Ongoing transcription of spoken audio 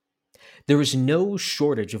There is no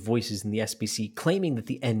shortage of voices in the SBC claiming that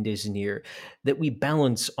the end is near, that we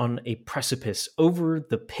balance on a precipice over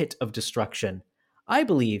the pit of destruction. I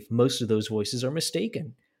believe most of those voices are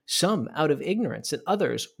mistaken, some out of ignorance and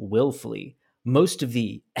others willfully. Most of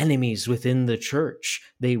the enemies within the church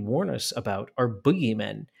they warn us about are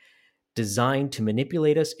boogeymen designed to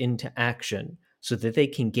manipulate us into action so that they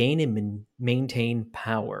can gain and maintain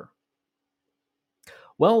power.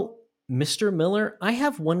 Well, Mr. Miller, I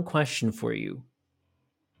have one question for you.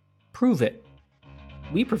 Prove it.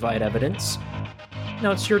 We provide evidence.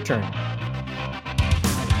 Now it's your turn.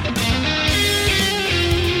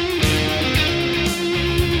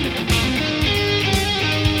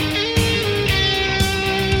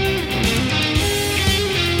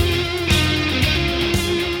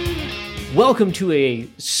 Welcome to a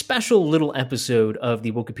special little episode of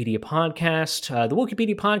the Wokepedia podcast. The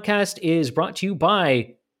Wokepedia podcast is brought to you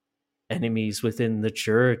by enemies within the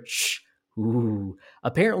church. Ooh,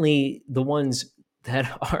 apparently the ones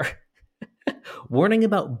that are warning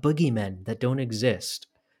about boogeymen that don't exist.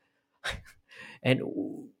 And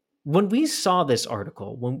when we saw this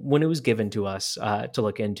article, when it was given to us to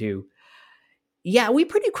look into, we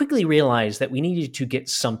pretty quickly realized that we needed to get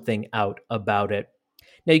something out about it.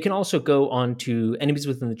 Now, you can also go on to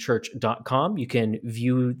enemieswithinthechurch.com. You can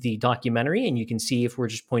view the documentary and you can see if we're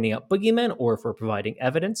just pointing out boogeymen or if we're providing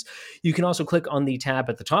evidence. You can also click on the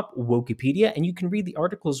tab at the top, Wokepedia, and you can read the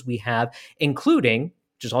articles we have, including,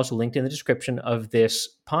 which is also linked in the description of this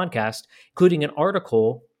podcast, including an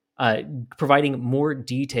article providing more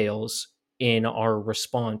details in our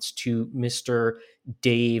response to Mr.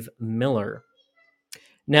 Dave Miller.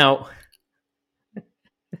 Now,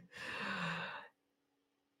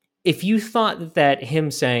 if you thought that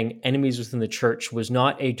him saying enemies within the church was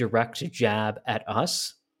not a direct jab at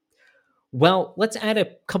us, well, let's add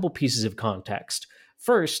a couple pieces of context.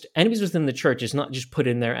 First, enemies within the church is not just put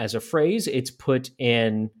in there as a phrase, it's put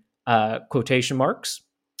in quotation marks.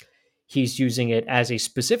 He's using it as a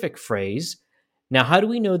specific phrase. Now, how do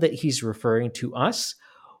we know that he's referring to us?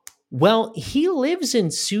 Well, he lives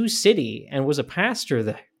in Sioux City and was a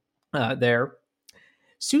pastor there.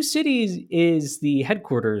 Sioux City is the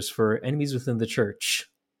headquarters for enemies within the church.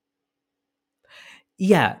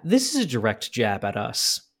 Yeah, this is a direct jab at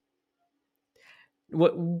us.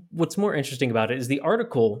 What's more interesting about it is the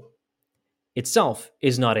article itself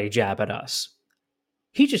is not a jab at us.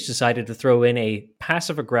 He just decided to throw in a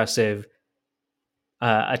passive-aggressive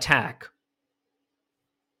attack.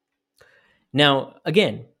 Now,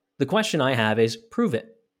 again, the question I have is prove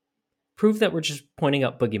it. Prove that we're just pointing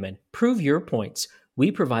out boogeymen. Prove your points. We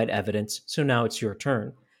provide evidence, so now it's your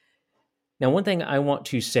turn. Now, one thing I want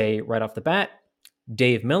to say right off the bat,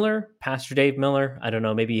 Dave Miller, Pastor Dave Miller, I don't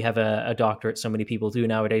know, maybe you have a doctorate, so many people do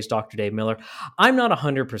nowadays, Dr. Dave Miller. I'm not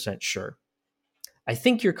 100% sure. I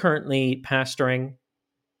think you're currently pastoring,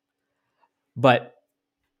 but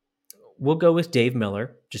we'll go with Dave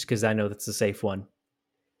Miller, just because I know that's the safe one.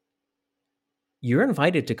 You're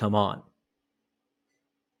invited to come on.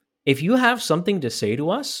 If you have something to say to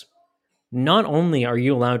us, not only are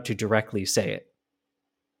you allowed to directly say it,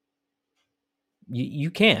 you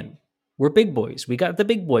can. We're big boys. We got the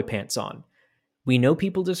big boy pants on. We know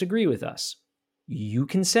people disagree with us. You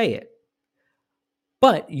can say it.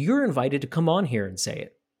 But you're invited to come on here and say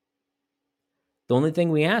it. The only thing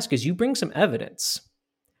we ask is you bring some evidence.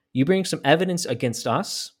 You bring some evidence against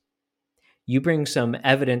us. You bring some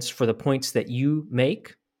evidence for the points that you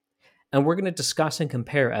make. And we're going to discuss and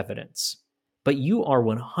compare evidence. But you are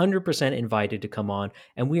 100% invited to come on,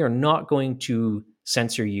 and we are not going to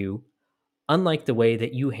censor you, unlike the way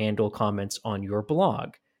that you handle comments on your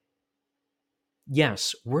blog.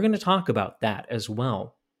 Yes, we're going to talk about that as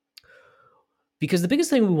well. Because the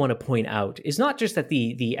biggest thing we want to point out is not just that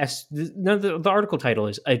the article title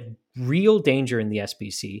is A Real Danger in the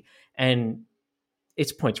SBC, and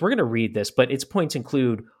its points, we're going to read this, but its points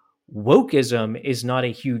include wokeism is not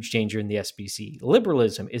a huge danger in the SBC.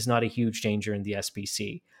 Liberalism is not a huge danger in the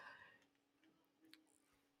SBC.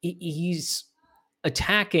 He's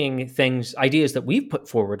attacking ideas that we've put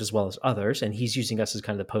forward as well as others, and he's using us as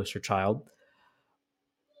kind of the poster child.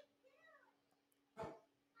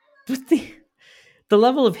 But the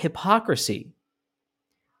level of hypocrisy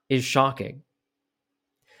is shocking.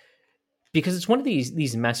 Because it's one of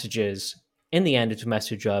these messages. In the end, it's a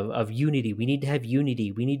message of unity. We need to have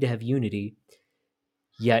unity. We need to have unity.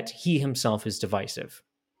 Yet he himself is divisive.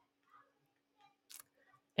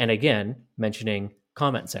 And again, mentioning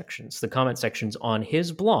comment sections. The comment sections on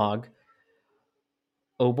his blog,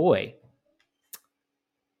 oh boy,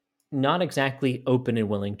 not exactly open and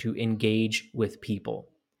willing to engage with people.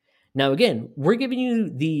 Now, again, we're giving you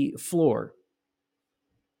the floor.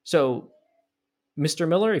 So, Mr.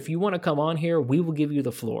 Miller, if you want to come on here, we will give you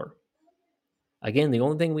the floor. Again, the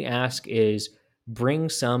only thing we ask is bring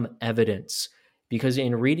some evidence, because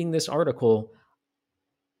in reading this article,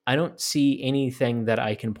 I don't see anything that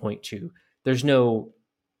I can point to. There's no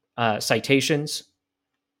citations.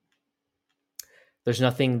 There's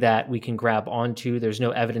nothing that we can grab onto. There's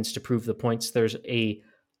no evidence to prove the points. There's a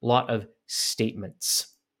lot of statements.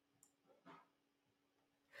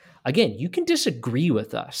 Again, you can disagree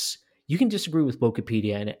with us. You can disagree with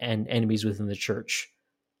Wokepedia and enemies within the church.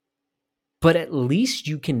 But at least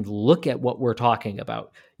you can look at what we're talking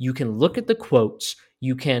about. You can look at the quotes.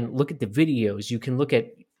 You can look at the videos. You can look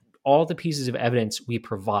at all the pieces of evidence we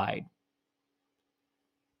provide.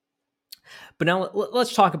 But now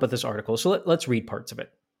let's talk about this article. So let's read parts of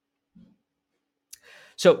it.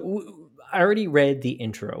 So I already read the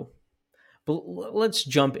intro, but let's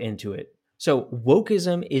jump into it. So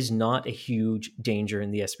wokeism is not a huge danger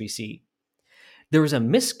in the SBC. There is a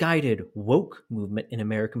misguided woke movement in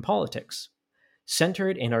American politics,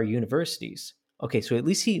 centered in our universities. Okay, so at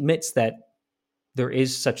least he admits that there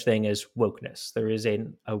is such thing as wokeness. There is a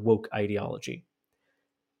woke ideology.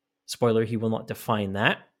 Spoiler, he will not define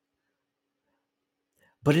that.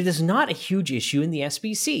 But it is not a huge issue in the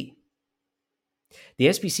SBC. The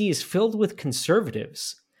SBC is filled with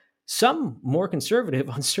conservatives, some more conservative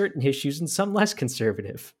on certain issues and some less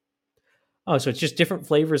conservative. Oh, so it's just different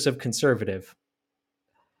flavors of conservative.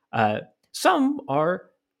 Some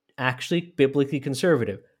are actually biblically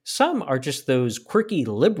conservative. Some are just those quirky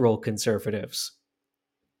liberal conservatives.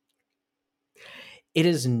 It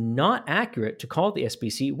is not accurate to call the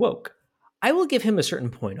SBC woke. I will give him a certain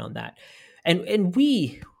point on that. And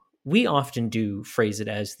we often do phrase it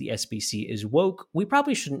as the SBC is woke. We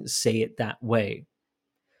probably shouldn't say it that way.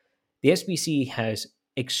 The SBC has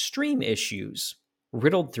extreme issues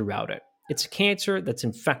riddled throughout it. It's a cancer that's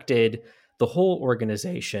infected the whole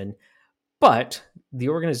organization, but the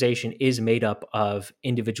organization is made up of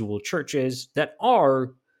individual churches that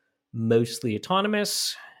are mostly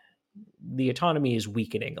autonomous. The autonomy is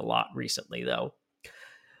weakening a lot recently, though.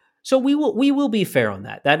 So we will be fair on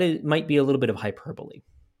that. That might be a little bit of hyperbole.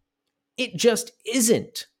 It just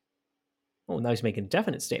isn't. Oh, now he's making a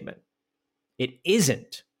definite statement. It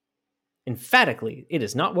isn't. Emphatically, it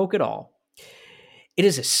is not woke at all. It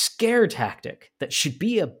is a scare tactic that should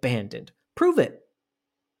be abandoned. Prove it.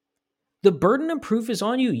 The burden of proof is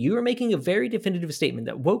on you. You are making a very definitive statement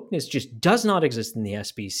that wokeness just does not exist in the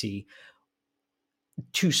SBC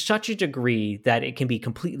to such a degree that it can be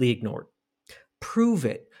completely ignored. Prove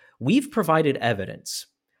it. We've provided evidence.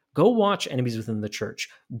 Go watch Enemies Within the Church.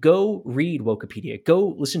 Go read Wokepedia.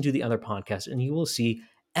 Go listen to the other podcasts, and you will see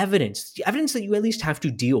evidence that you at least have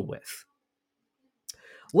to deal with.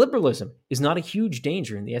 Liberalism is not a huge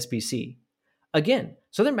danger in the SBC. Again,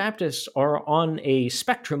 Southern Baptists are on a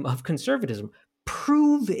spectrum of conservatism.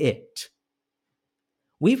 Prove it.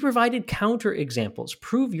 We've provided counter examples.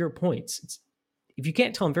 Prove your points. If you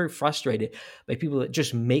can't tell, I'm very frustrated by people that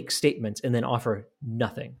just make statements and then offer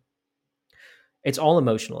nothing. It's all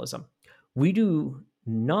emotionalism. We do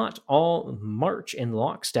not all march in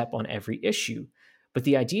lockstep on every issue, but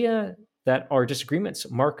the idea that our disagreements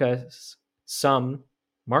mark us some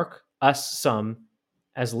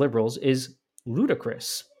as liberals is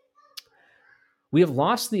ludicrous. We have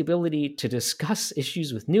lost the ability to discuss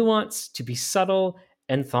issues with nuance, to be subtle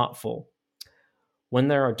and thoughtful. When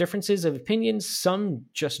there are differences of opinions, some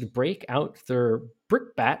just break out their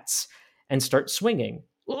brickbats and start swinging.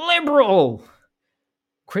 Liberal!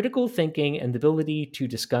 Critical thinking and the ability to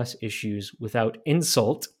discuss issues without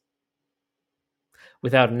insult,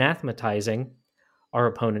 without anathematizing our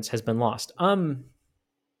opponents has been lost.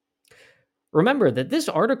 Remember that this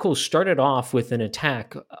article started off with an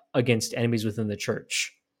attack against enemies within the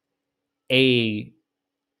church. A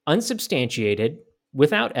unsubstantiated,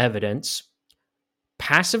 without evidence,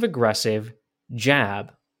 passive-aggressive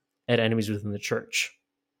jab at enemies within the church.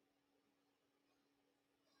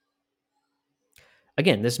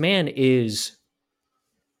 Again, this man is...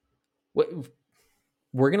 We're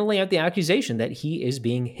going to lay out the accusation that he is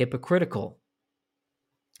being hypocritical.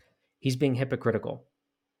 He's being hypocritical.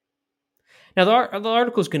 Now, the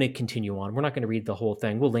article is going to continue on. We're not going to read the whole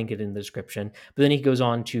thing. We'll link it in the description. But then he goes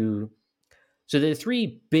on to... So the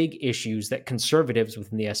three big issues that conservatives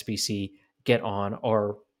within the SBC get on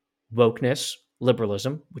are wokeness,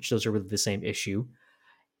 liberalism, which those are really the same issue,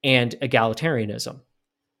 and egalitarianism.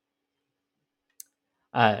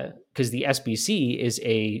 Because the SBC is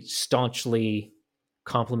a staunchly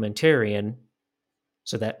complementarian,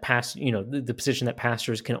 so that the position that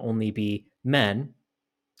pastors can only be men.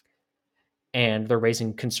 And they're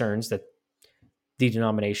raising concerns that the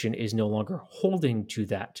denomination is no longer holding to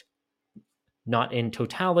that, not in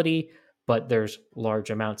totality, but there's large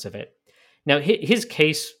amounts of it. Now, his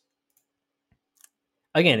case,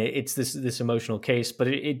 again, it's this emotional case, but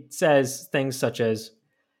it says things such as,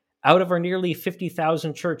 out of our nearly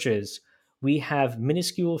 50,000 churches, we have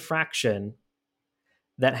minuscule fraction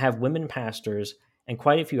that have women pastors and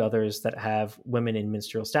quite a few others that have women in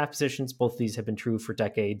ministerial staff positions. Both of these have been true for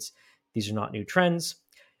decades. These are not new trends.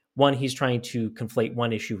 One, he's trying to conflate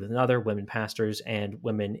one issue with another, women pastors and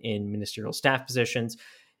women in ministerial staff positions.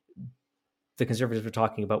 The conservatives are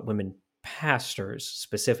talking about women pastors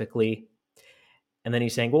specifically. And then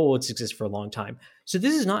he's saying, well, it's existed for a long time. So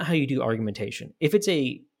this is not how you do argumentation. If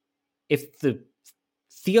the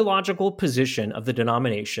theological position of the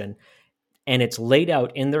denomination and it's laid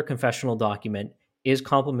out in their confessional document is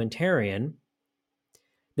complementarian,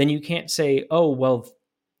 then you can't say, oh, well,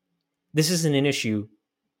 this isn't an issue.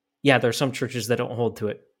 Yeah, there are some churches that don't hold to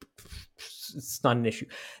it. It's not an issue.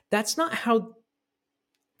 That's not how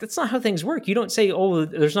things work. You don't say, oh,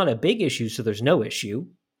 there's not a big issue, so there's no issue.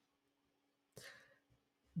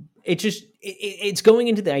 It's going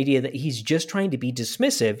into the idea that he's just trying to be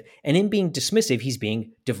dismissive, and in being dismissive, he's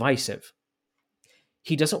being divisive.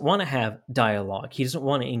 He doesn't want to have dialogue. He doesn't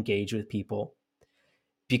want to engage with people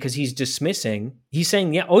because he's dismissing. He's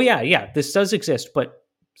saying, yeah, this does exist, but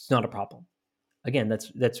it's not a problem. Again,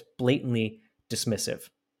 that's blatantly dismissive.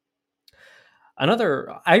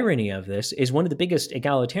 Another irony of this is one of the biggest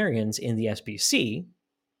egalitarians in the SBC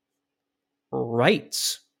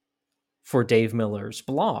writes for Dave Miller's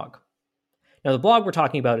blog. Now, the blog we're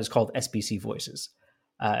talking about is called SBC Voices.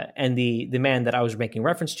 And the man that I was making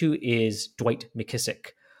reference to is Dwight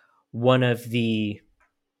McKissick, one of the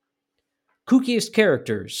kookiest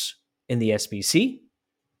characters in the SBC,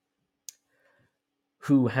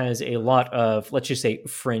 who has a lot of, let's just say,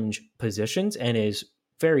 fringe positions and is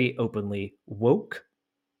very openly woke.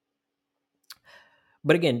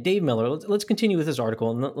 But again, Dave Miller, let's continue with this article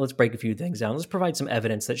and let's break a few things down. Let's provide some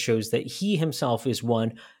evidence that shows that he himself is,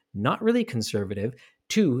 one, not really conservative,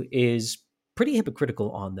 two, is pretty hypocritical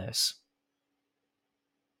on this.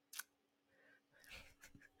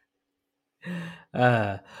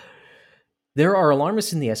 There are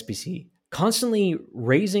alarmists in the SBC constantly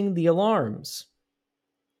raising the alarms.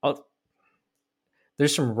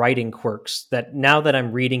 There's some writing quirks that now that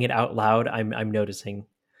I'm reading it out loud, I'm noticing.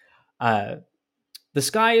 The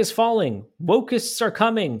sky is falling. Wokists are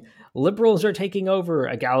coming. Liberals are taking over.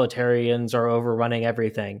 Egalitarians are overrunning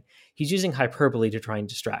everything. He's using hyperbole to try and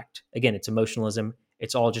distract. Again, it's emotionalism.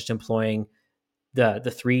 It's all just employing the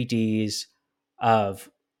 3 Ds of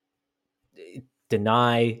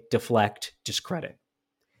deny, deflect, discredit.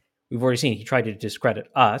 We've already seen he tried to discredit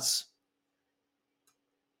us,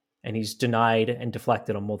 and he's denied and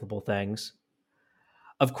deflected on multiple things.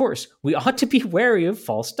 Of course, we ought to be wary of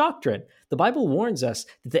false doctrine. The Bible warns us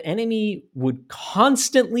that the enemy would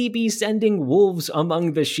constantly be sending wolves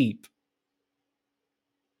among the sheep.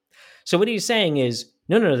 So what he's saying is,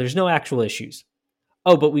 no, there's no actual issues.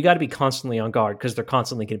 Oh, but we got to be constantly on guard because they're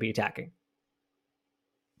constantly going to be attacking.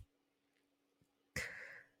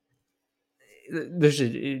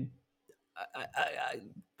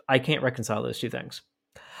 I can't reconcile those two things.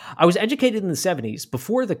 I was educated in the 70s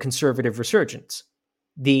before the conservative resurgence.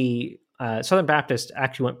 The Southern Baptist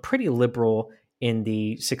actually went pretty liberal in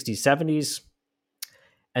the 60s, 70s.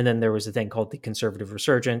 And then there was a thing called the conservative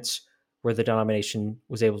resurgence, where the denomination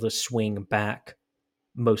was able to swing back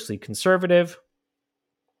mostly conservative.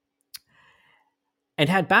 And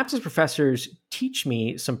had Baptist professors teach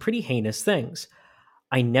me some pretty heinous things.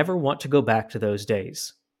 I never want to go back to those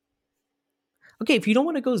days. Okay, if you don't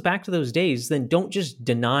want to go back to those days, then don't just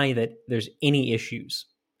deny that there's any issues.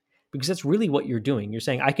 Because that's really what you're doing. You're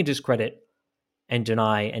saying, I can discredit and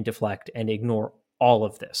deny and deflect and ignore all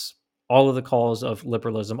of this. All of the calls of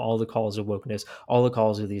liberalism, all the calls of wokeness, all the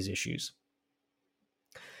calls of these issues.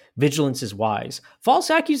 Vigilance is wise. False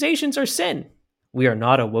accusations are sin. We are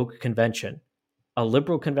not a woke convention, a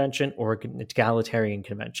liberal convention, or an egalitarian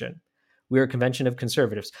convention. We are a convention of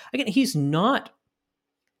conservatives. Again, he's not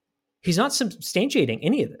substantiating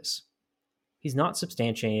any of this. He's not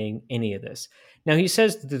substantiating any of this. Now, he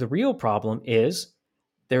says that the real problem is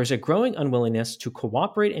there's a growing unwillingness to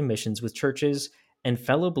cooperate in missions with churches and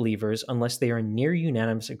fellow believers unless they are in near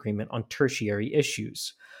unanimous agreement on tertiary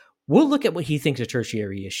issues. We'll look at what he thinks a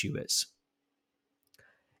tertiary issue is.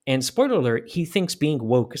 And spoiler alert, he thinks being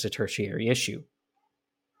woke is a tertiary issue.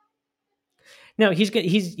 Now,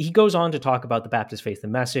 he goes on to talk about the Baptist faith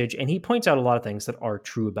and message, and he points out a lot of things that are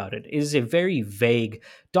true about it. It is a very vague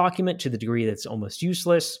document to the degree that it's almost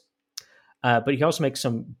useless. But he also makes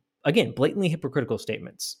some, again, blatantly hypocritical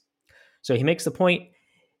statements. So he makes the point,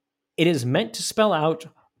 it is meant to spell out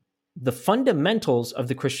the fundamentals of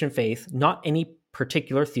the Christian faith, not any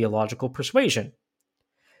particular theological persuasion.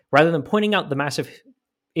 Rather than pointing out the massive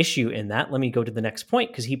issue in that, let me go to the next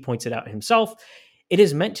point because he points it out himself. It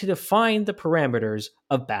is meant to define the parameters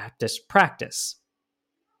of Baptist practice.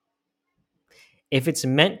 If it's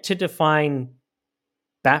meant to define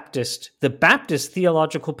the Baptist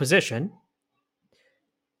theological position,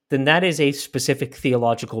 then that is a specific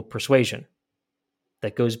theological persuasion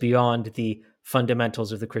that goes beyond the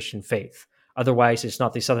fundamentals of the Christian faith. Otherwise, it's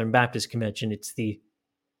not the Southern Baptist Convention, it's the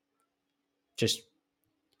just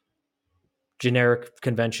generic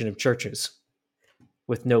convention of churches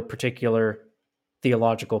with no particular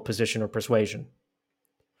theological position or persuasion.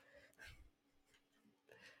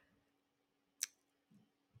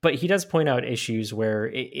 But he does point out issues where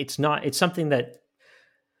it's something that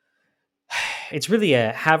it's really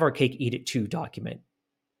a have our cake, eat it too document.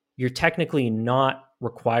 You're technically not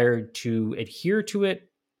required to adhere to it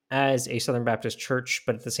as a Southern Baptist church,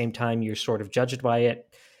 but at the same time, you're sort of judged by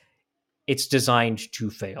it. It's designed to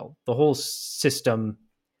fail. The whole system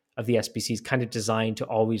of the SBC is kind of designed to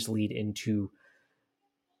always lead into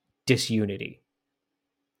disunity.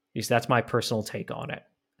 At least that's my personal take on it,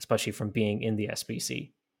 especially from being in the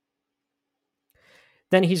SBC.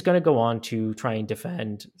 Then he's going to go on to try and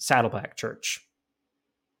defend Saddleback Church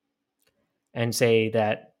and say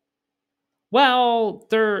that, well,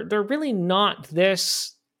 they're really not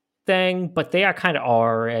this thing, but they kind of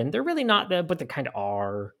are, and they're really not that, but they kind of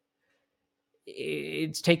are.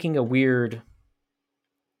 It's taking a weird.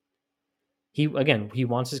 He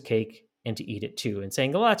wants his cake and to eat it too, and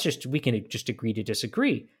saying, "Well, we can just agree to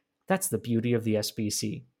disagree." That's the beauty of the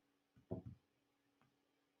SBC.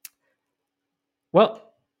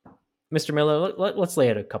 Well, Mr. Miller, let's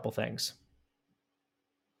lay out a couple things.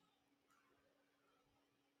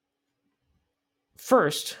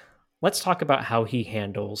 First, let's talk about how he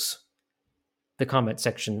handles the comment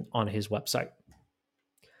section on his website.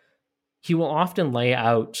 He will often lay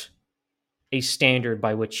out a standard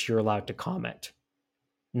by which you're allowed to comment.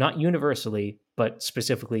 Not universally, but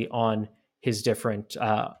specifically on his different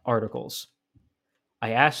articles.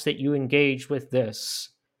 I ask that you engage with this.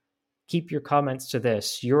 Keep your comments to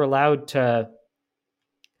this. You're allowed to...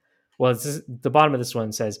 Well, the bottom of this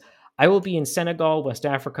one says, I will be in Senegal, West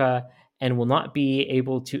Africa, and will not be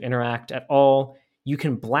able to interact at all. You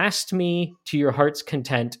can blast me to your heart's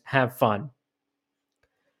content. Have fun.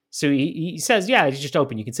 So he says, yeah, it's just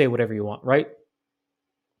open. You can say whatever you want, right?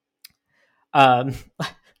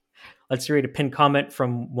 Let's read a pinned comment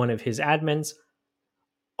from one of his admins.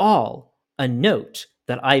 A note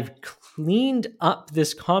that I've cleaned up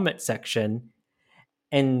this comment section,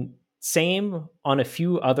 and same on a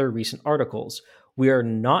few other recent articles. We are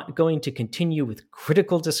not going to continue with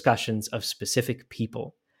critical discussions of specific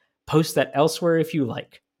people. Post that elsewhere if you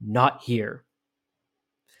like, not here.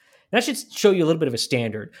 That should show you a little bit of a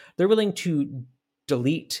standard. They're willing to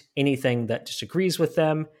delete anything that disagrees with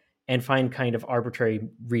them and find kind of arbitrary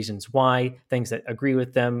reasons why. Things that agree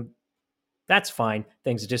with them, that's fine.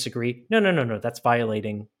 Things that disagree, no, that's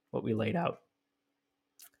violating what we laid out.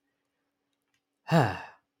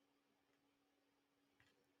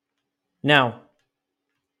 Now,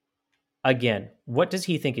 again, what does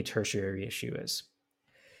he think a tertiary issue is?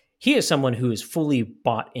 He is someone who is fully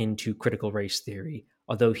bought into critical race theory,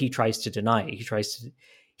 although he tries to deny it.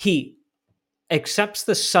 He accepts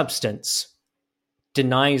the substance,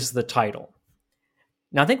 denies the title.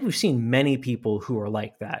 Now, I think we've seen many people who are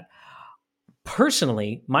like that.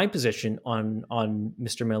 Personally, my position on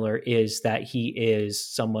Mr. Miller is that he is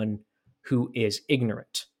someone who is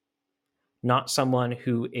ignorant, not someone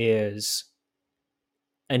who is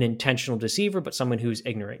an intentional deceiver, but someone who's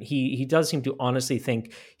ignorant. He does seem to honestly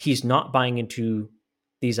think he's not buying into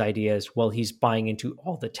these ideas while he's buying into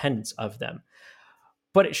all the tenets of them.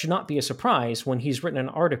 But it should not be a surprise when he's written an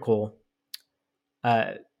article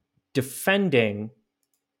defending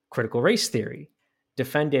critical race theory,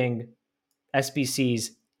 defending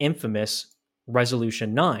SBC's infamous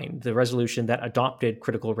Resolution 9, the resolution that adopted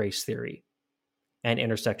critical race theory and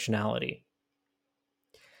intersectionality.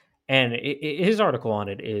 And his article on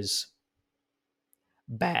it is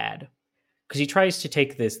bad because he tries to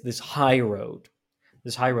take this high road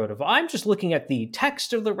of, I'm just looking at the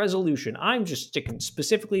text of the resolution. I'm just sticking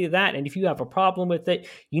specifically to that. And if you have a problem with it,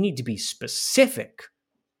 you need to be specific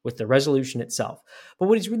with the resolution itself. But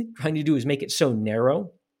what he's really trying to do is make it so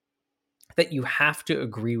narrow that you have to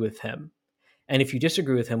agree with him. And if you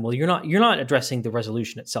disagree with him, well, you're not addressing the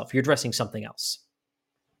resolution itself. You're addressing something else.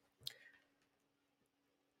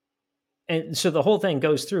 And so the whole thing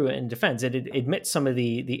goes through in defense. It admits some of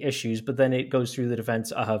the issues, but then it goes through the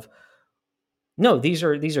defense of, no, these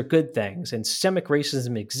are good things, and systemic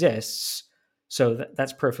racism exists, so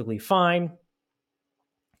that's perfectly fine.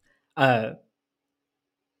 And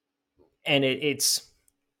it's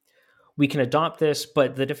we can adopt this,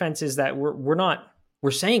 but the defense is that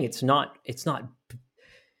we're saying it's not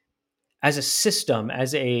as a system,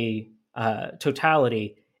 as a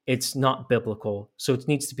totality, it's not biblical. So it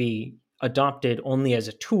needs to be adopted only as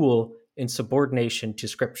a tool in subordination to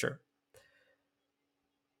Scripture.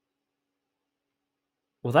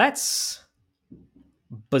 Well, that's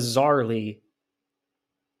bizarrely.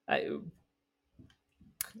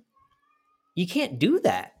 You can't do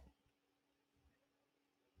that.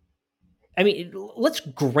 I mean, let's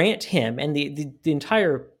grant him and the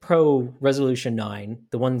entire pro Resolution 9,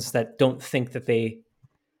 the ones that don't think that they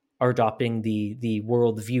are adopting the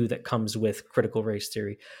worldview that comes with critical race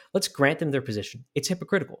theory, let's grant them their position. It's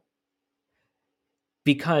hypocritical.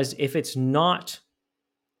 Because if it's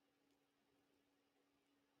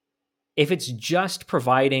just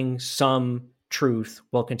providing some truth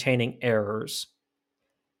while containing errors,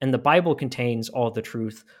 and the Bible contains all the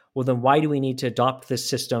truth, well, then why do we need to adopt this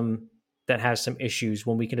system that has some issues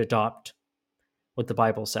when we can adopt what the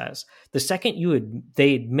Bible says? The second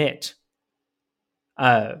they admit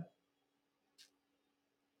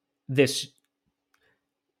this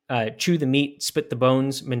chew the meat, spit the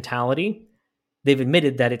bones mentality, they've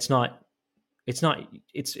admitted that it's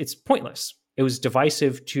pointless. It was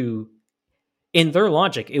divisive to, in their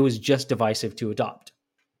logic, it was just divisive to adopt.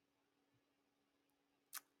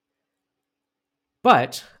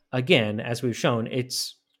 But again, as we've shown,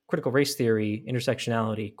 it's critical race theory,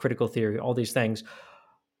 intersectionality, critical theory, all these things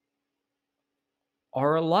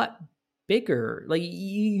are a lot bigger. Like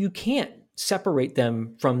you can't separate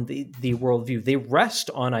them from the worldview. They rest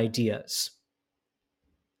on ideas.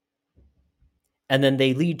 And then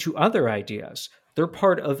they lead to other ideas. They're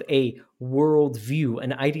part of a worldview,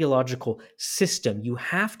 an ideological system. You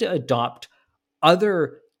have to adopt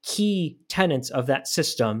other key tenets of that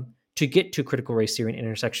system to get to critical race theory and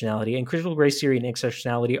intersectionality. And critical race theory and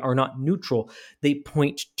intersectionality are not neutral. They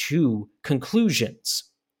point to conclusions.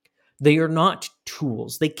 They are not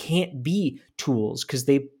tools. They can't be tools because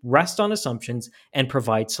they rest on assumptions and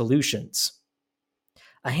provide solutions.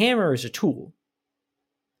 A hammer is a tool.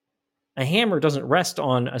 A hammer doesn't rest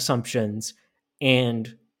on assumptions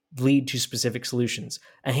and lead to specific solutions.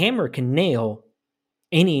 A hammer can nail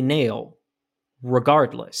any nail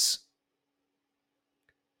regardless.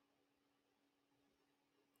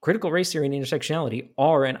 Critical race theory and intersectionality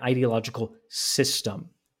are an ideological system.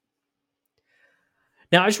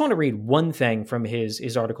 Now, I just want to read one thing from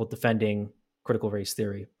his article defending critical race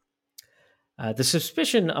theory. The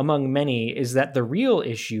suspicion among many is that the real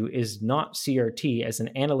issue is not CRT as an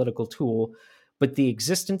analytical tool, but the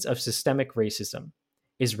existence of systemic racism.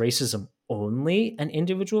 Is racism only an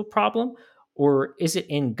individual problem, or is it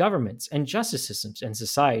in governments and justice systems and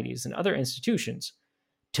societies and other institutions?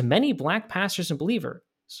 To many Black pastors and believers,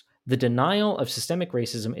 the denial of systemic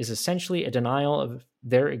racism is essentially a denial of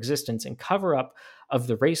their existence and cover-up of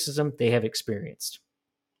the racism they have experienced.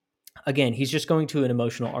 Again, he's just going to an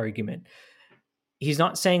emotional argument. He's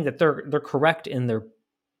not saying that they're correct in their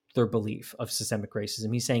belief of systemic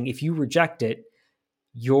racism. He's saying if you reject it,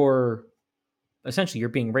 you're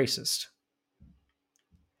being racist.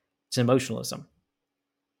 It's emotionalism.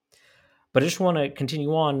 But I just want to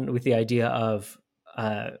continue on with the idea of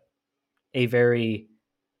a very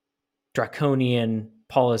draconian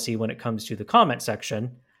policy when it comes to the comment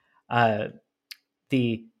section.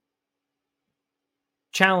 The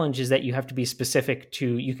challenge is that you have to be specific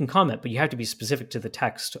to, you can comment, but you have to be specific to the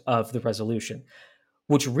text of the resolution,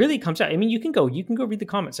 which really comes out. I mean, you can go read the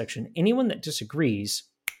comment section. Anyone that disagrees,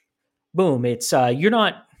 boom, it's, you're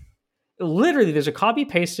not, literally there's a copy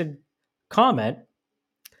pasted comment.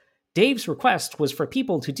 Dave's request was for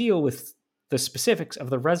people to deal with the specifics of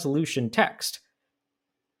the resolution text.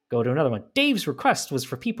 Go to another one. Dave's request was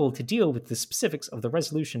for people to deal with the specifics of the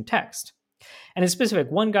resolution text. And in specific,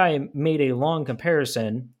 one guy made a long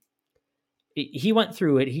comparison. He went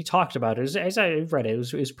through it. He talked about it. As I read it,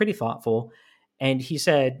 it was pretty thoughtful. And he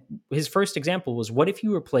said his first example was, what if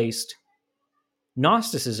you replaced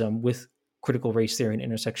Gnosticism with critical race theory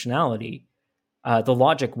and intersectionality? The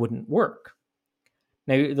logic wouldn't work.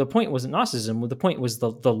 Now, the point wasn't Gnosticism. The point was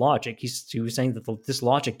the logic. He was saying that this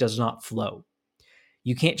logic does not flow.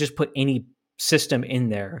 You can't just put any system in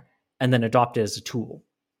there and then adopt it as a tool.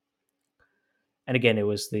 And again, it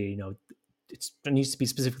was it needs to be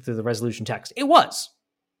specific to the resolution text. It was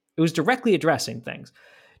directly addressing things.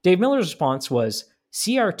 Dave Miller's response was,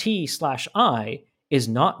 CRT/I is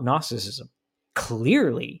not Gnosticism.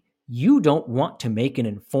 Clearly, you don't want to make an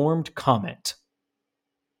informed comment.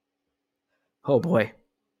 Oh boy.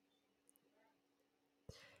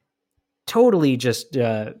 Totally just,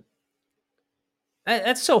 that's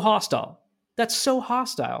so hostile. That's so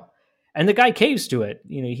hostile. And the guy caves to it.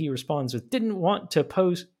 He responds with, didn't want to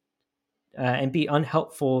post and be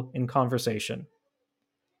unhelpful in conversation.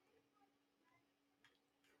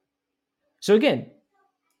 So again,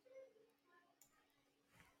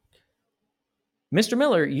 Mr.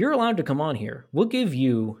 Miller, you're allowed to come on here. We'll give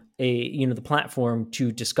you the platform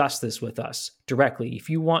to discuss this with us directly. If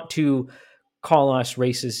you want to call us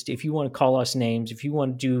racist, if you want to call us names, if you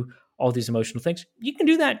want to do all these emotional things, you can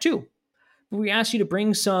do that too. But we ask you to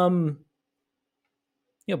bring some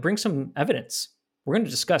evidence. We're going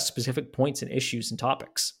to discuss specific points and issues and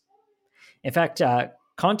topics. In fact,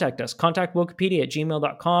 contact us. Contact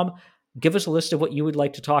Wokepedia@gmail.com. Give us a list of what you would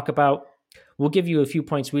like to talk about. We'll give you a few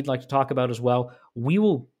points we'd like to talk about as well. We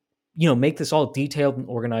will, make this all detailed and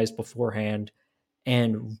organized beforehand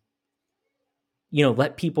and,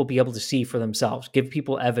 let people be able to see for themselves. Give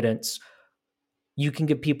people evidence. You can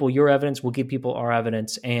give people your evidence. We'll give people our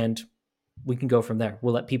evidence, and we can go from there.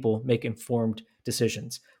 We'll let people make informed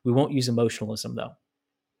decisions. We won't use emotionalism, though.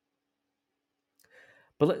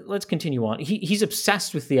 But let's continue on. He's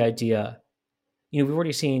obsessed with the idea. We've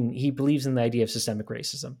already seen he believes in the idea of systemic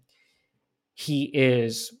racism. He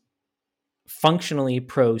is functionally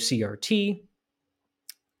pro-CRT.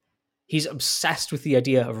 He's obsessed with the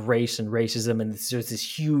idea of race and racism, and there's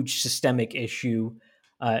this huge systemic issue.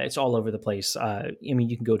 It's all over the place.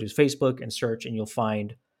 You can go to his Facebook and search, and you'll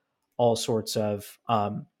find all sorts of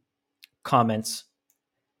comments.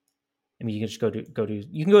 You can just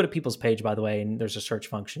go to people's page, by the way, and there's a search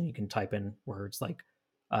function. You can type in words like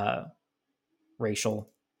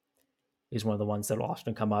racial is one of the ones that will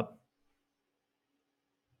often come up.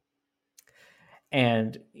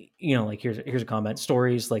 And, here's a comment.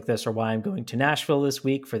 Stories like this are why I'm going to Nashville this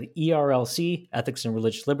week for the ERLC, Ethics and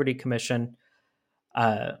Religious Liberty Commission,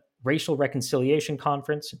 Racial Reconciliation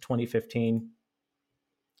Conference in 2015,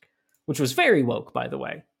 which was very woke, by the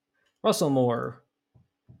way. Russell Moore,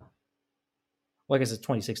 well, I guess it's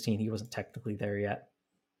 2016. He wasn't technically there yet.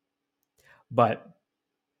 But,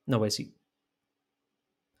 no way. See.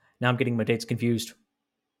 Now I'm getting my dates confused.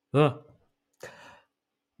 Ugh.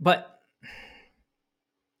 But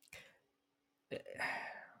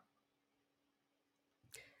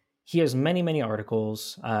he has many, many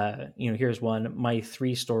articles. Here's one: My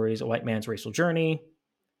 3 Stories, A White Man's Racial Journey.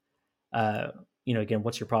 Again,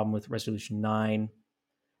 what's your problem with Resolution 9?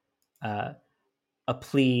 A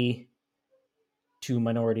plea to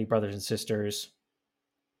minority brothers and sisters,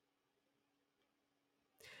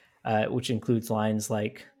 which includes lines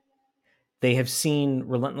like, they have seen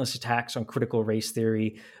relentless attacks on critical race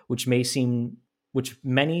theory, which many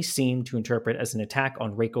seem to interpret as an attack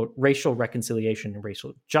on racial reconciliation and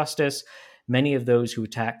racial justice. Many of those who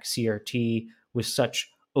attack CRT with such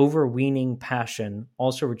overweening passion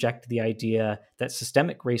also reject the idea that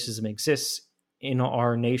systemic racism exists in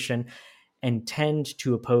our nation and tend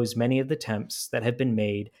to oppose many of the attempts that have been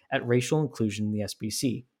made at racial inclusion in the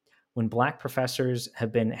SBC. When Black professors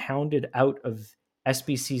have been hounded out of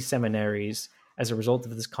SBC seminaries as a result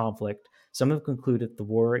of this conflict, some have concluded the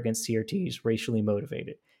war against CRT is racially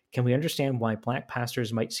motivated. Can we understand why Black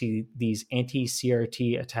pastors might see these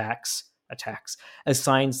anti-CRT attacks as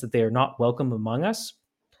signs that they are not welcome among us?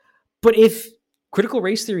 But if critical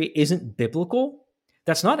race theory isn't biblical,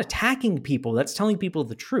 that's not attacking people. That's telling people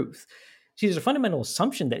the truth. See, there's a fundamental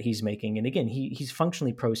assumption that he's making. And again, he's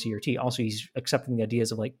functionally pro-CRT. Also, he's accepting the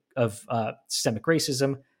ideas of systemic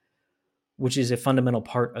racism, which is a fundamental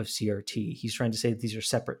part of CRT. He's trying to say that these are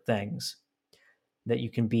separate things, that you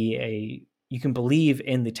can believe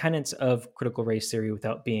in the tenets of critical race theory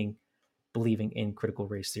without believing in critical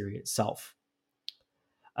race theory itself.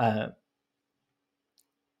 I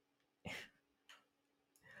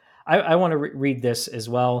want to read this as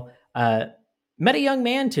well. Met a young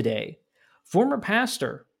man today, former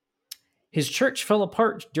pastor. His church fell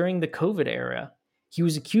apart during the COVID era. He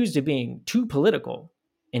was accused of being too political.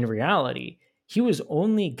 In reality, he was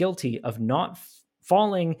only guilty of not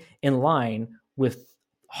falling in line with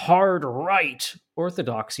hard right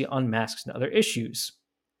orthodoxy on masks and other issues.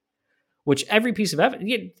 Which every piece of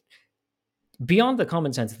evidence, beyond the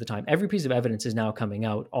common sense at the time, every piece of evidence is now coming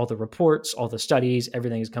out. All the reports, all the studies,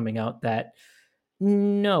 everything is coming out that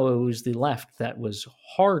no, it was the left that was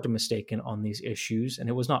hard mistaken on these issues, and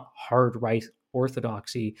it was not hard right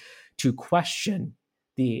orthodoxy to question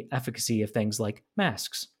the efficacy of things like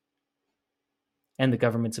masks and the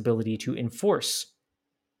government's ability to enforce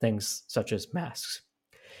things such as masks.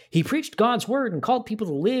 He preached God's word and called people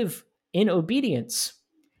to live in obedience.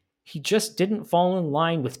 He just didn't fall in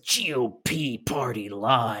line with GOP party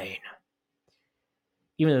line.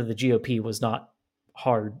 Even though the GOP was not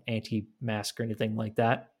hard anti-mask or anything like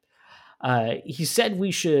that. He said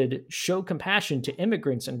we should show compassion to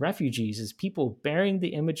immigrants and refugees as people bearing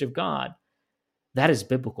the image of God. That is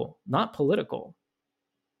biblical, not political.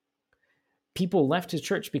 People left his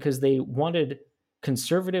church because they wanted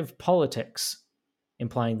conservative politics,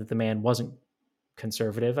 implying that the man wasn't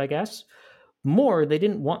conservative, I guess. More, they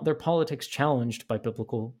didn't want their politics challenged by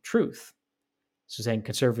biblical truth. So saying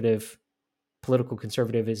political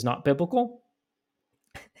conservative is not biblical.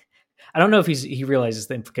 I don't know if he realizes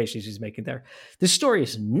the implications he's making there. This story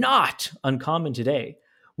is not uncommon today.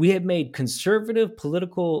 We have made conservative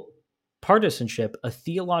political partisanship a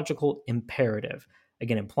theological imperative.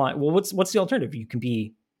 Again, implying, well, what's the alternative? You can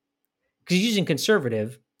be, because he's using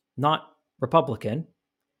conservative, not Republican.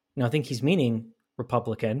 Now, I think he's meaning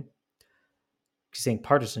Republican. He's saying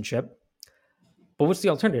partisanship. But what's the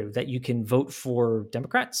alternative? That you can vote for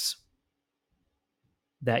Democrats?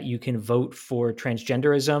 That you can vote for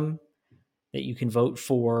transgenderism? That you can vote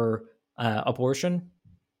for abortion?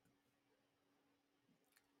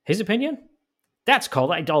 His opinion? That's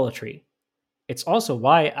called idolatry. It's also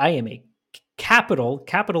why I am a capital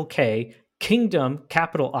K, kingdom,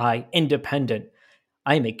 capital I, independent.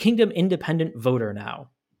 I am a kingdom independent voter now.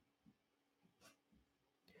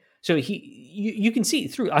 So you can see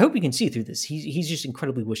through, I hope you can see through this. He's just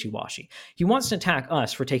incredibly wishy-washy. He wants to attack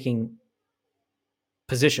us for taking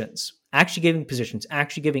positions, actually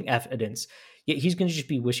giving evidence, yet he's going to just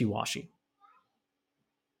be wishy-washy.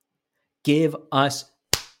 Give us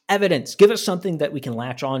evidence. Give us something that we can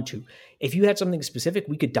latch on to. If you had something specific,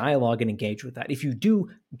 we could dialogue and engage with that. If you do,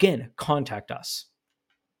 again, contact us.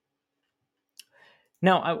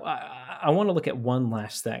 Now, I want to look at one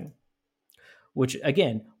last thing, which,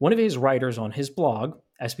 again, one of his writers on his blog,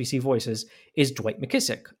 SBC Voices, is Dwight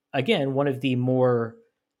McKissick. Again, one of the more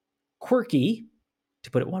quirky,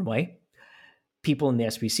 to put it one way, people in the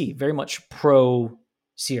SBC, very much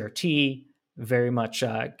pro-CRT, very much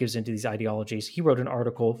gives into these ideologies. He wrote an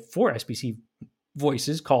article for SBC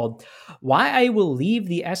Voices called "Why I Will Leave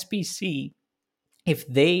the SBC If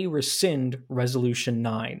They Rescind Resolution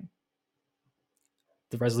 9,"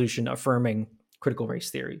 the resolution affirming critical race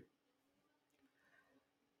theory.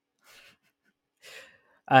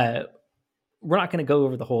 We're not going to go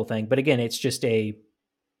over the whole thing, but again, it's just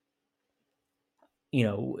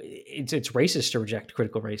it's racist to reject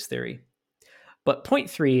critical race theory. But point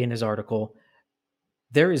 3 in his article,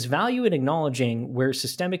 there is value in acknowledging where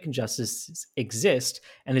systemic injustices exist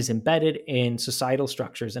and is embedded in societal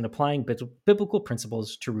structures and applying biblical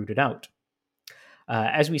principles to root it out.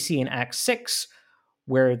 As we see in Acts 6,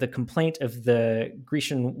 where the complaint of the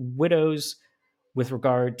Grecian widows with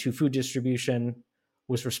regard to food distribution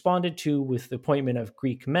was responded to with the appointment of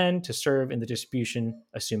Greek men to serve in the distribution,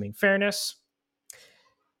 assuming fairness.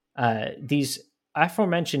 These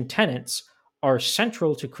aforementioned tenets are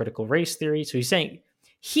central to critical race theory. So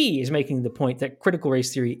he is making the point that critical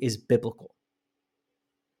race theory is biblical.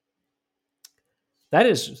 That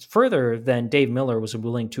is further than Dave Miller was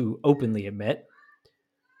willing to openly admit.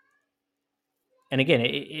 And again,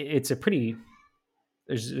 it's a pretty,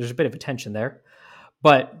 there's a bit of a tension there.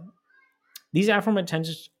 But these aforementioned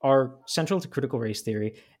tenets are central to critical race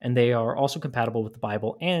theory, and they are also compatible with the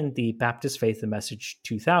Bible and the Baptist Faith and Message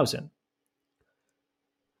 2000.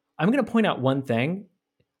 I'm going to point out one thing.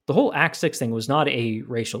 The whole Act 6 thing was not a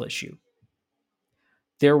racial issue.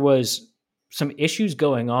 There was some issues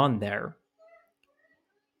going on there,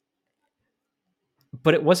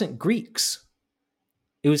 but it wasn't Greeks.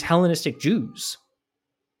 It was Hellenistic Jews.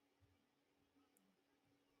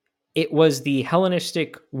 It was the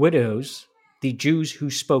Hellenistic widows, the Jews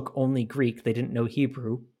who spoke only Greek, they didn't know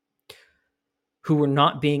Hebrew, who were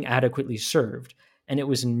not being adequately served. And it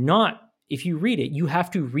was not, if you read it, you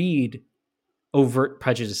have to read overt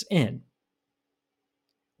prejudice in,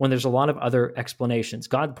 when there's a lot of other explanations.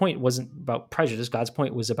 God's point wasn't about prejudice. God's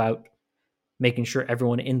point was about making sure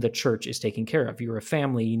everyone in the church is taken care of. You're a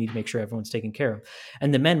family, you need to make sure everyone's taken care of.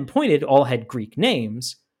 And the men pointed all had Greek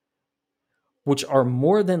names, which are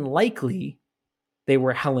more than likely they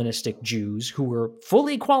were Hellenistic Jews who were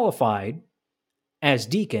fully qualified as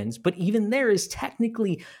deacons, but even there is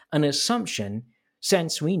technically an assumption,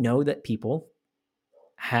 since we know that people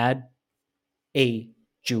had a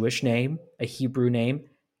Jewish name, a Hebrew name,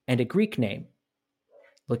 and a Greek name.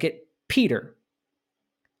 Look at Peter,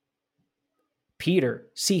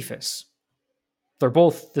 Cephas. They're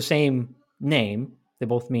both the same name. They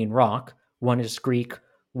both mean rock. One is Greek,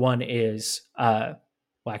 One is,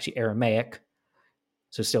 actually Aramaic,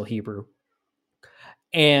 so still Hebrew.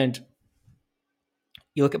 And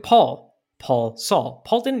you look at Paul, Saul.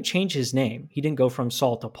 Paul didn't change his name. He didn't go from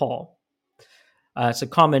Saul to Paul. It's a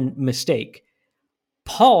common mistake.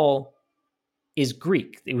 Paul is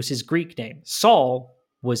Greek. It was his Greek name. Saul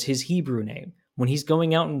was his Hebrew name. When he's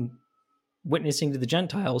going out and witnessing to the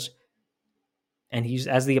Gentiles, and he's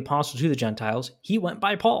as the apostle to the Gentiles, he went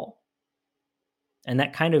by Paul. And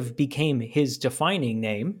that kind of became his defining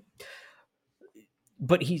name.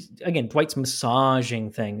 But Dwight's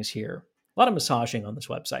massaging things here. A lot of massaging on this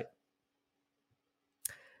website.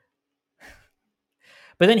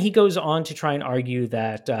 But then he goes on to try and argue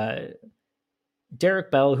that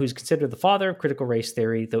Derek Bell, who's considered the father of critical race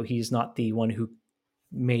theory, though he's not the one who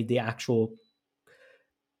made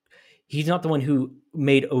he's not the one who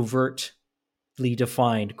made overtly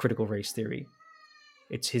defined critical race theory.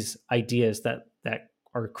 It's his ideas that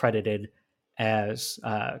are credited as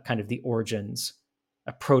kind of the origins,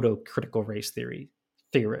 a proto-critical race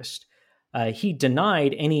theorist. He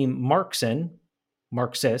denied any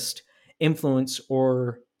Marxist influence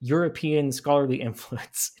or European scholarly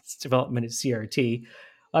influence its development of CRT.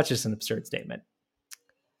 That's just an absurd statement.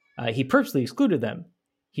 He purposely excluded them.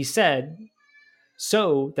 He said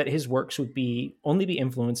so that his works would only be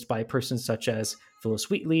influenced by persons such as Phyllis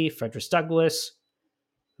Wheatley, Frederick Douglass,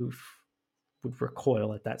 who would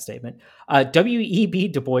recoil at that statement, W.E.B.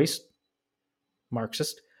 Du Bois,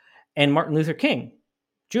 Marxist, and Martin Luther King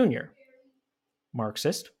Jr.,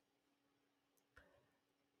 Marxist.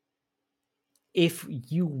 If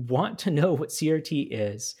you want to know what CRT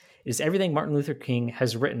is, it is everything Martin Luther King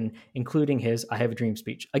has written, including his I Have a Dream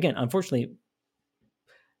speech. Again, unfortunately,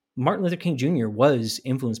 Martin Luther King Jr. was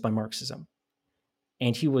influenced by Marxism.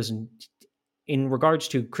 And he was, in regards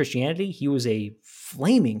to Christianity, he was a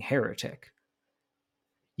flaming heretic.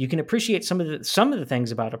 You can appreciate some of the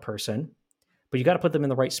things about a person, but you got to put them in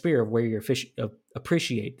the right sphere of where you're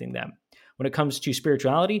appreciating them. When it comes to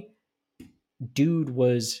spirituality, dude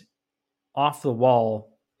was off the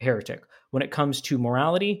wall heretic. When it comes to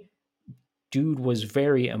morality, dude was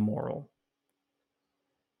very immoral.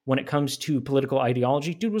 When it comes to political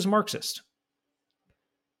ideology, dude was Marxist.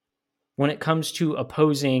 When it comes to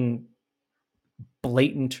opposing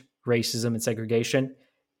blatant racism and segregation,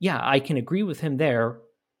 yeah, I can agree with him there,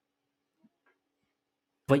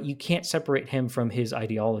 but you can't separate him from his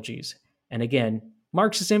ideologies. And again,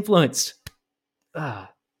 Marx is influenced.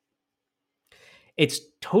 It's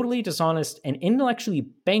totally dishonest and intellectually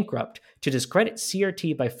bankrupt to discredit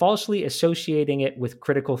CRT by falsely associating it with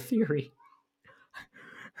critical theory.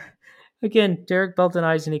 Again, Derek Bell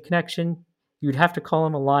denies any connection. You'd have to call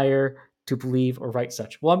him a liar to believe or write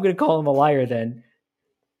such. Well, I'm going to call him a liar then,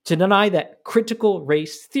 to deny that critical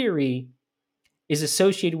race theory is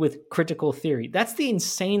associated with critical theory. That's the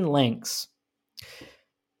insane lengths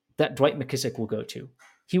that Dwight McKissick will go to.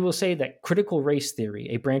 He will say that critical race theory,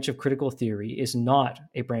 a branch of critical theory, is not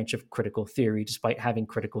a branch of critical theory, despite having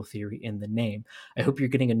critical theory in the name. I hope you're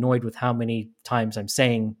getting annoyed with how many times I'm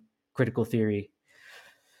saying critical theory.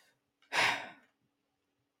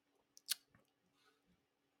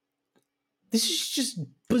 This is just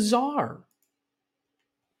bizarre.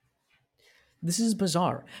 This is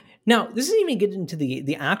bizarre. Now, this isn't even getting into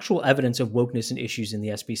the actual evidence of wokeness and issues in the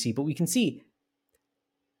SBC, but we can see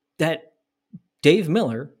that Dave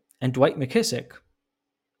Miller and Dwight McKissick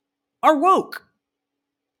are woke.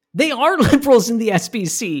 They are liberals in the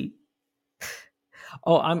SBC.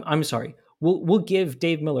 Oh, I'm sorry. We'll give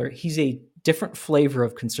Dave Miller, he's a different flavor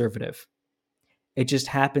of conservative. It just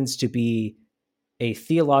happens to be a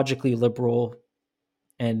theologically liberal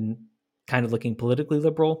and kind of looking politically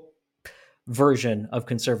liberal version of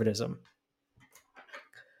conservatism.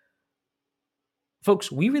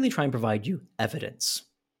 Folks, we really try and provide you evidence.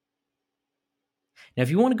 Now,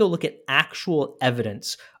 if you want to go look at actual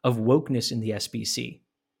evidence of wokeness in the SBC,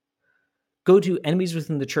 go to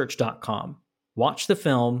enemieswithinthechurch.com, watch the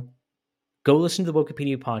film, go listen to the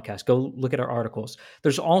Wokepedia podcast, go look at our articles.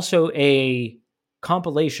 There's also a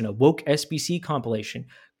compilation, a woke SBC compilation.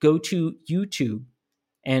 Go to YouTube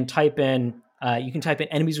and type in, you can type in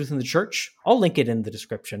Enemies Within the Church. I'll link it in the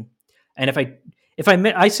description. And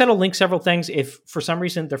I said I'll link several things. If for some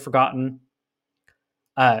reason they're forgotten,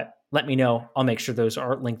 let me know. I'll make sure those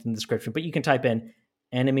are linked in the description. But you can type in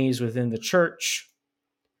Enemies Within the Church,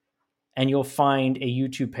 and you'll find a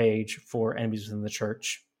YouTube page for Enemies Within the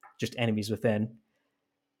Church, just Enemies Within.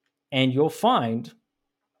 And you'll find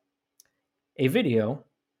a video,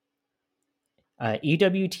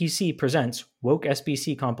 EWTC presents Woke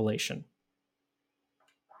SBC compilation.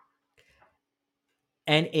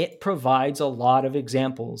 and it provides a lot of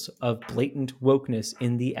examples of blatant wokeness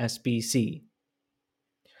in the SBC.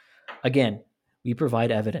 Again, we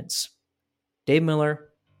provide evidence. Dave Miller,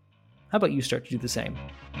 how about you start to do the same?